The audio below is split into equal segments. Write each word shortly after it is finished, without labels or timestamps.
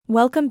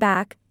Welcome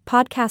back,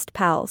 podcast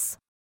pals.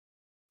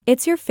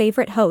 It's your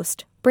favorite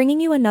host, bringing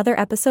you another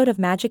episode of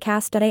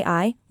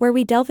Magicast.ai, where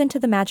we delve into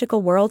the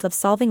magical world of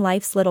solving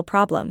life's little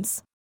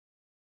problems.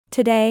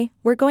 Today,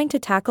 we're going to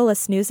tackle a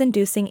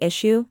snooze-inducing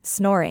issue,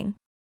 snoring.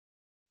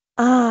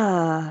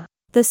 The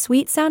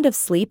sweet sound of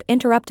sleep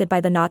interrupted by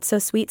the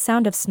not-so-sweet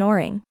sound of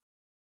snoring.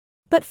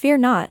 But fear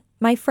not,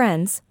 my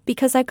friends,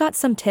 because I've got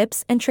some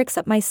tips and tricks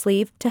up my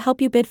sleeve to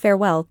help you bid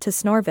farewell to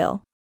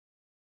Snoreville.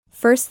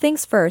 First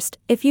things first,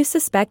 if you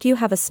suspect you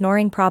have a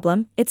snoring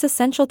problem, it's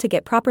essential to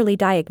get properly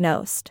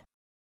diagnosed.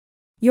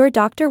 Your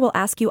doctor will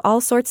ask you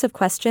all sorts of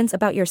questions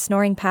about your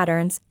snoring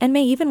patterns and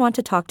may even want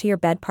to talk to your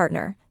bed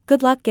partner.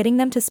 Good luck getting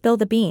them to spill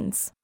the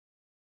beans.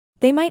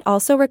 They might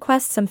also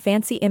request some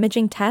fancy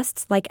imaging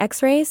tests like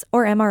X-rays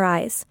or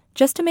MRIs,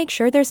 just to make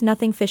sure there's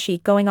nothing fishy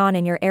going on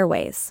in your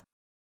airways.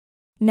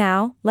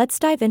 Now, let's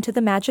dive into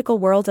the magical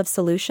world of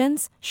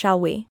solutions, shall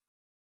we?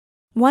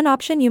 One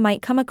option you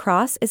might come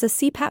across is a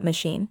CPAP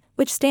machine,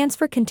 which stands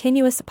for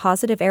Continuous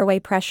Positive Airway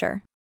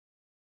Pressure.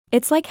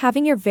 It's like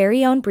having your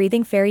very own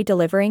breathing fairy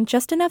delivering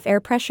just enough air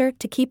pressure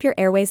to keep your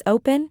airways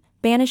open,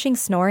 banishing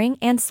snoring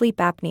and sleep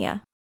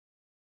apnea.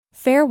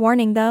 Fair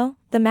warning though,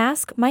 the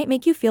mask might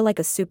make you feel like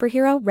a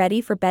superhero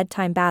ready for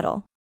bedtime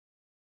battle.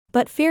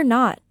 But fear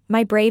not,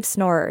 my brave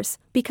snorers,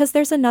 because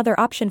there's another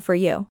option for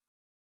you.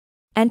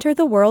 Enter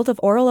the world of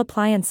oral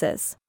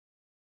appliances.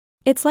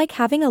 It's like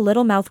having a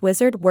little mouth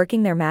wizard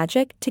working their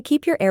magic to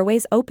keep your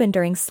airways open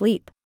during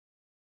sleep.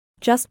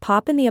 Just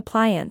pop in the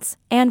appliance,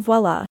 and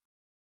voila!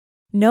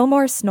 No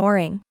more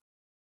snoring.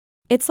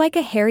 It's like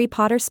a Harry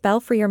Potter spell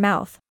for your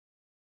mouth.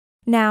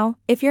 Now,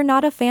 if you're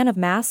not a fan of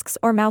masks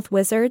or mouth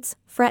wizards,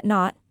 fret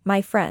not,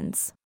 my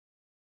friends.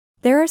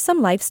 There are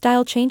some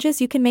lifestyle changes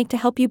you can make to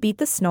help you beat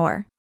the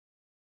snore.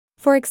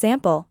 For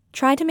example,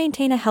 try to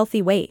maintain a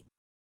healthy weight.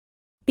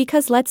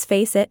 Because let's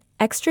face it,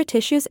 extra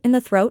tissues in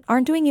the throat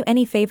aren't doing you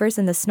any favors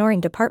in the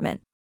snoring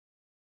department.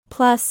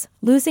 Plus,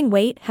 losing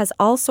weight has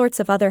all sorts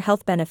of other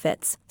health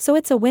benefits, so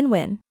it's a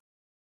win-win.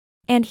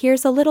 And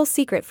here's a little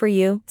secret for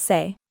you,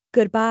 say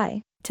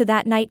goodbye to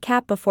that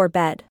nightcap before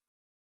bed.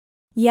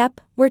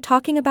 Yep, we're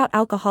talking about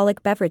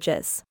alcoholic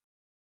beverages.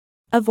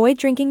 Avoid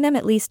drinking them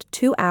at least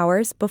 2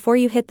 hours before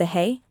you hit the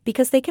hay,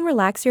 because they can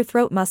relax your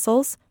throat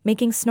muscles,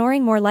 making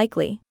snoring more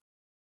likely.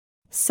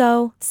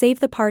 So, save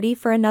the party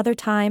for another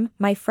time,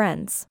 my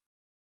friends.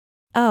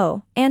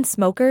 Oh, and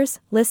smokers,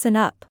 listen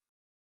up.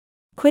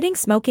 Quitting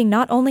smoking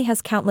not only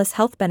has countless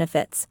health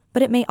benefits,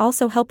 but it may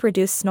also help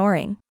reduce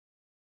snoring.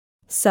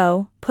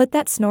 So, put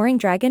that snoring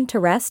dragon to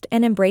rest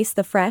and embrace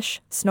the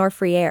fresh,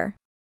 snore-free air.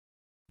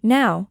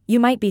 Now, you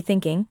might be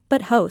thinking,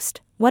 but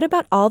host, what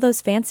about all those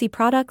fancy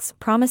products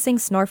promising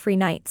snore-free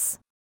nights?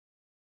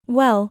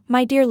 Well,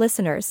 my dear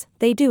listeners,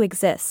 they do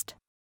exist.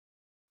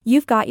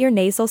 You've got your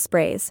nasal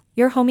sprays,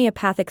 your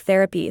homeopathic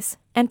therapies,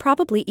 and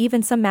probably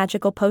even some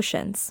magical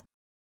potions.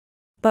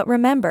 But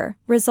remember,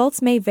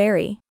 results may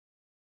vary.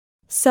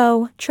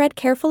 So, tread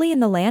carefully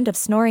in the land of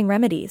snoring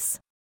remedies.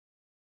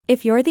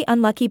 If you're the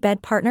unlucky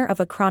bed partner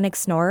of a chronic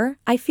snorer,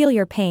 I feel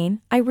your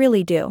pain, I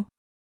really do.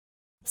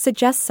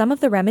 Suggest some of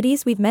the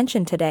remedies we've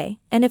mentioned today,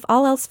 and if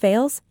all else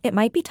fails, it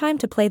might be time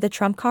to play the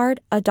trump card,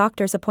 a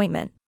doctor's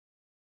appointment.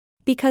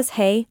 Because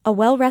hey, a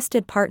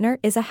well-rested partner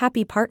is a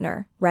happy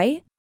partner,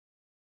 right?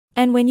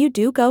 And when you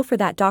do go for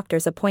that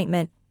doctor's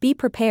appointment, be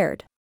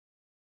prepared.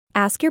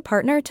 Ask your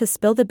partner to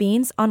spill the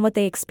beans on what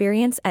they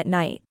experience at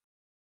night.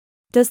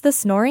 Does the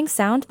snoring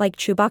sound like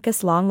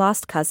Chewbacca's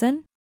long-lost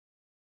cousin?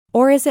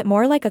 Or is it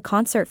more like a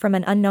concert from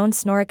an unknown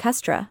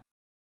snororchestra?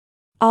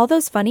 All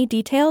those funny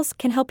details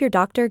can help your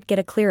doctor get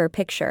a clearer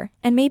picture,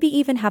 and maybe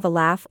even have a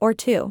laugh or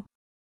two.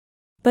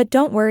 But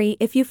don't worry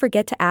if you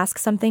forget to ask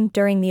something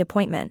during the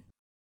appointment.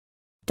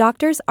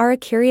 Doctors are a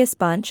curious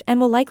bunch and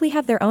will likely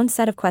have their own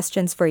set of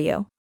questions for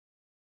you.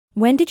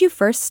 When did you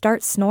first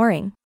start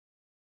snoring?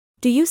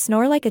 Do you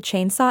snore like a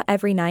chainsaw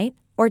every night,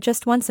 or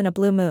just once in a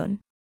blue moon?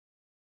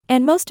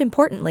 And most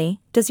importantly,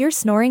 does your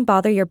snoring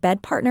bother your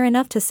bed partner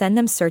enough to send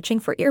them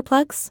searching for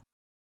earplugs?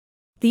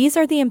 These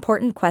are the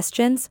important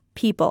questions,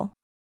 people.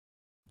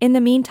 In the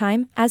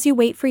meantime, as you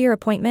wait for your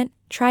appointment,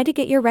 try to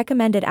get your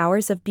recommended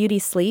hours of beauty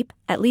sleep,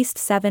 at least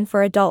 7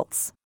 for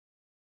adults.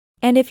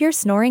 And if your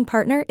snoring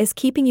partner is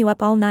keeping you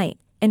up all night,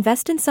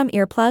 invest in some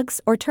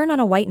earplugs or turn on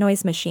a white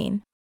noise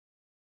machine.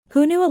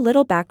 Who knew a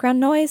little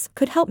background noise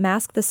could help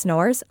mask the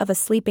snores of a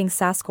sleeping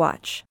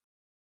Sasquatch?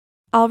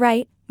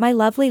 Alright, my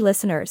lovely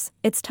listeners,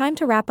 it's time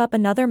to wrap up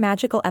another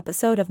magical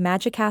episode of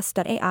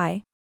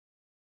Magicast.ai.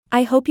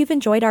 I hope you've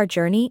enjoyed our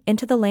journey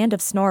into the land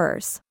of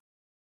snorers.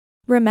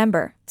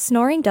 Remember,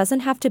 snoring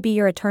doesn't have to be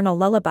your eternal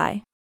lullaby.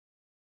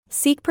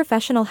 Seek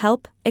professional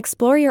help,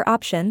 explore your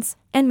options,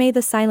 and may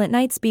the silent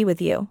nights be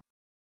with you.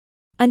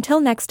 Until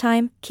next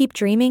time, keep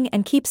dreaming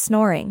and keep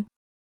snoring.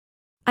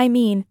 I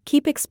mean,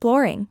 keep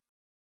exploring.